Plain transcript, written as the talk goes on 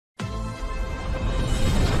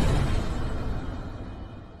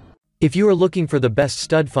If you are looking for the best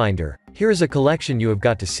stud finder, here is a collection you have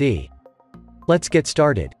got to see. Let's get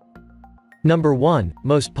started. Number 1,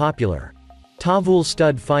 most popular. Tavool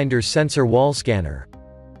Stud Finder Sensor Wall Scanner.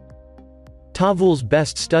 Tavool's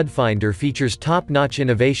best stud finder features top-notch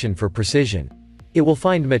innovation for precision. It will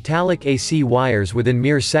find metallic AC wires within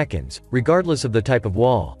mere seconds, regardless of the type of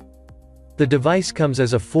wall. The device comes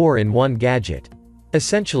as a 4-in-1 gadget.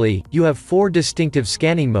 Essentially, you have 4 distinctive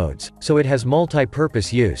scanning modes, so it has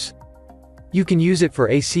multi-purpose use. You can use it for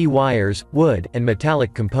AC wires, wood, and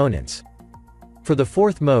metallic components. For the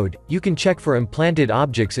 4th mode, you can check for implanted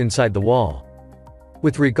objects inside the wall.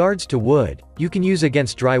 With regards to wood, you can use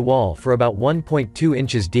against dry wall for about 1.2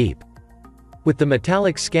 inches deep. With the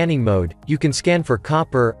metallic scanning mode, you can scan for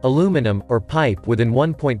copper, aluminum, or pipe within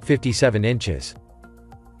 1.57 inches.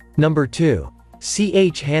 Number 2.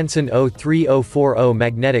 Hanson 03040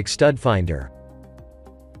 Magnetic Stud Finder.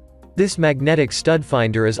 This magnetic stud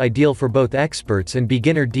finder is ideal for both experts and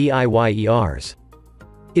beginner DIYers.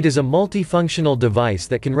 It is a multifunctional device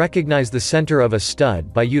that can recognize the center of a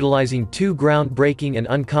stud by utilizing 2 groundbreaking and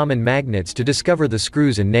uncommon magnets to discover the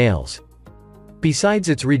screws and nails. Besides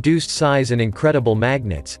its reduced size and incredible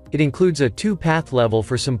magnets, it includes a 2-path level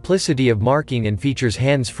for simplicity of marking and features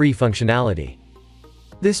hands-free functionality.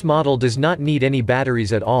 This model does not need any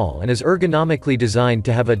batteries at all and is ergonomically designed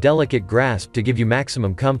to have a delicate grasp to give you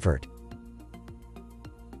maximum comfort.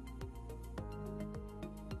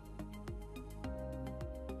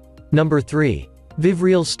 Number 3.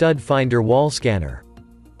 VIVREAL Stud Finder Wall Scanner.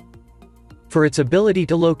 For its ability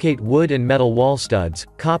to locate wood and metal wall studs,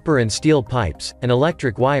 copper and steel pipes, and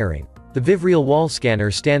electric wiring, the VIVREAL wall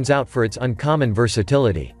scanner stands out for its uncommon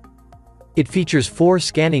versatility. It features 4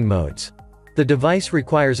 scanning modes. The device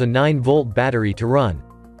requires a 9-volt battery to run.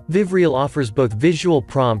 VIVREAL offers both visual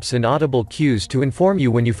prompts and audible cues to inform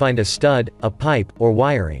you when you find a stud, a pipe, or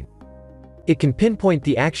wiring. It can pinpoint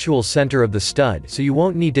the actual center of the stud so you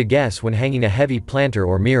won't need to guess when hanging a heavy planter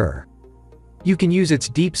or mirror. You can use its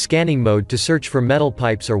deep scanning mode to search for metal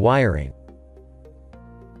pipes or wiring.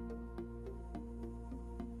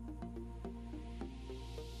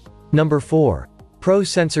 Number 4.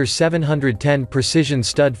 ProSensor 710 Precision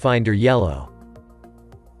Stud Finder Yellow.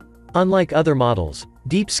 Unlike other models,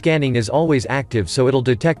 deep scanning is always active, so it'll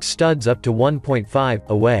detect studs up to 1.5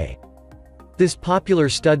 away. This popular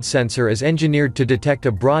stud sensor is engineered to detect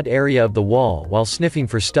a broad area of the wall while sniffing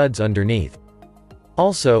for studs underneath.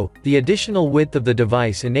 Also, the additional width of the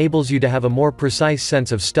device enables you to have a more precise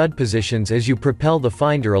sense of stud positions as you propel the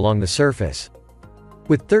finder along the surface.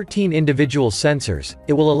 With 13 individual sensors,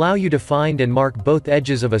 it will allow you to find and mark both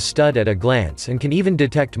edges of a stud at a glance and can even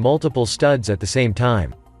detect multiple studs at the same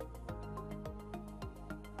time.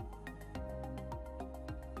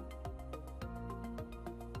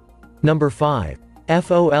 Number 5.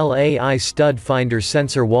 FOLAI Stud Finder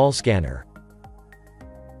Sensor Wall Scanner.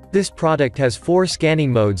 This product has 4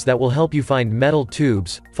 scanning modes that will help you find metal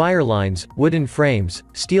tubes, fire lines, wooden frames,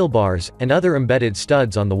 steel bars, and other embedded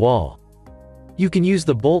studs on the wall. You can use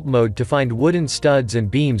the bolt mode to find wooden studs and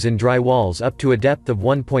beams in dry walls up to a depth of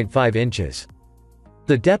 1.5 inches.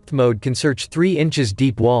 The depth mode can search 3 inches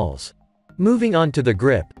deep walls. Moving on to the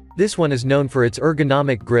grip, this one is known for its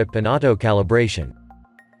ergonomic grip and auto-calibration.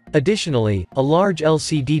 Additionally, a large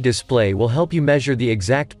LCD display will help you measure the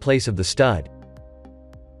exact place of the stud.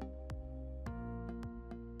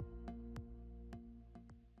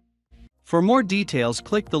 For more details,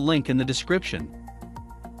 click the link in the description.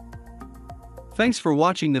 Thanks for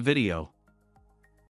watching the video.